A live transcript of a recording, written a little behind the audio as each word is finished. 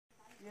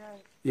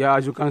Yeah,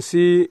 as you can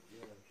see,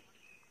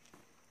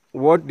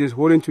 what is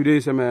holding today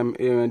is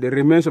the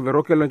remains of a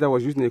rocket launcher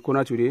was used in the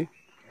corner today.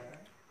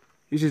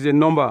 This is the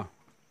number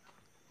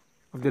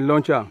of the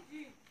launcher.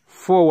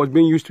 4 was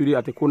being used today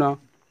at the corner.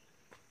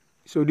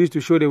 So this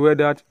to show the way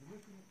that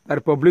the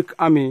Republic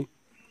Army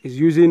is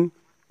using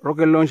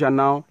rocket launcher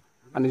now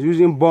and is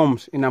using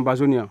bombs in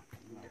Ambazonia.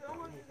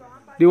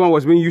 The one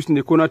was being used in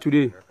the corner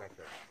today.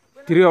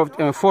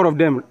 4 of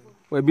them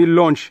were being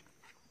launched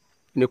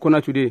in the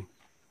corner today.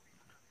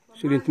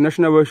 So the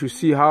international world should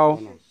see how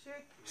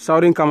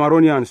Southern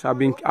Cameroonians have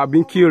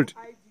been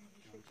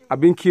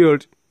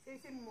killed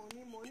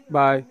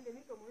by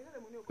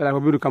the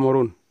Republic of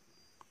Cameroon.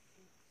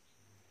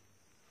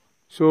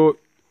 So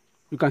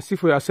you can see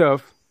for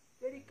yourself.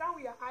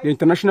 The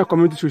international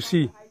community should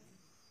see.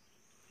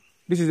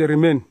 This is the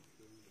remain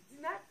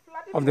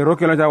of the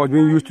rocket launcher that was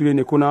being used today in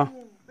the corner.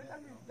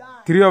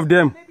 3 of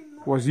them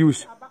was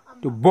used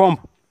to bomb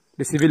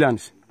the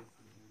civilians.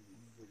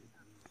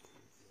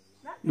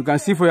 You can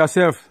see for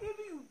yourself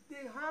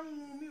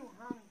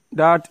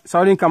that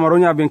Southern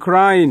Cameroon have been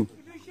crying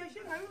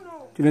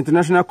to the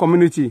international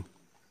community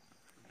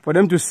for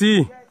them to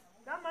see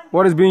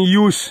what is being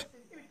used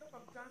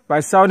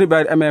by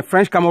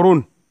French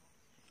Cameroon,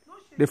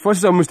 the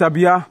forces of Mr.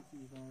 Biya,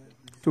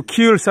 to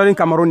kill Southern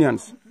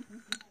Cameroonians.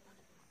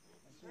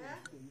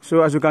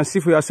 So as you can see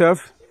for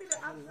yourself,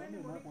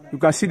 you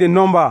can see the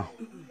number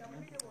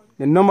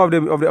of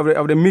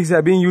the mix that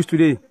are being used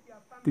today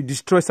to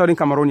destroy Southern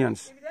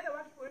Cameroonians.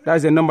 That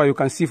is the number you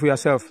can see for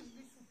yourself.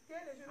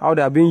 How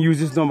they are being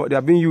used, this number, they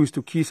are being used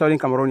to kill Southern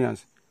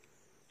Cameroonians.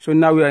 So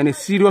now we are in a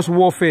serious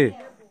warfare.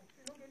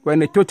 We are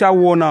in a total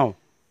war now.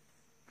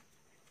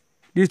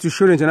 This is to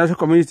show the international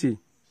community,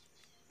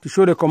 to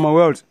show the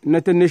Commonwealth,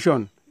 United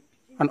Nations,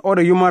 and all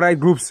the human rights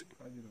groups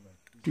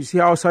to see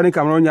how Southern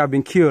Cameroon have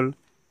been killed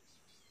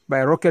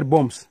by rocket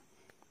bombs.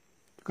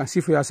 You can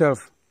see for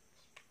yourself.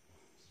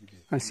 You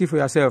can see for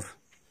yourself.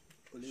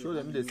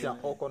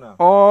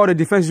 All the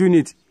defense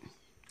units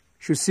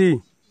should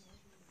see,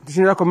 the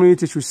international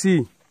community should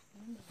see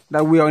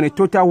that we are in a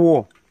total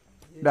war.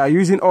 They are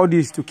using all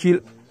this to kill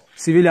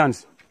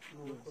civilians,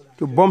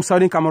 to bomb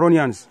Southern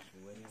Cameroonians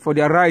for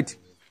their right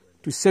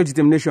to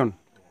self-determination.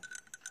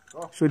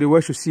 So the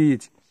world should see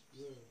it.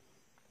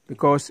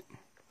 Because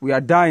we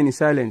are dying in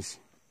silence.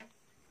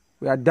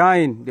 We are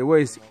dying, the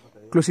world is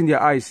closing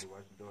their eyes.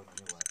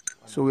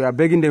 So we are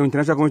begging the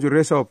international community to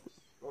raise up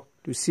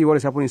to see what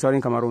is happening in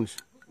Southern Cameroon.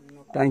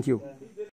 Thank you.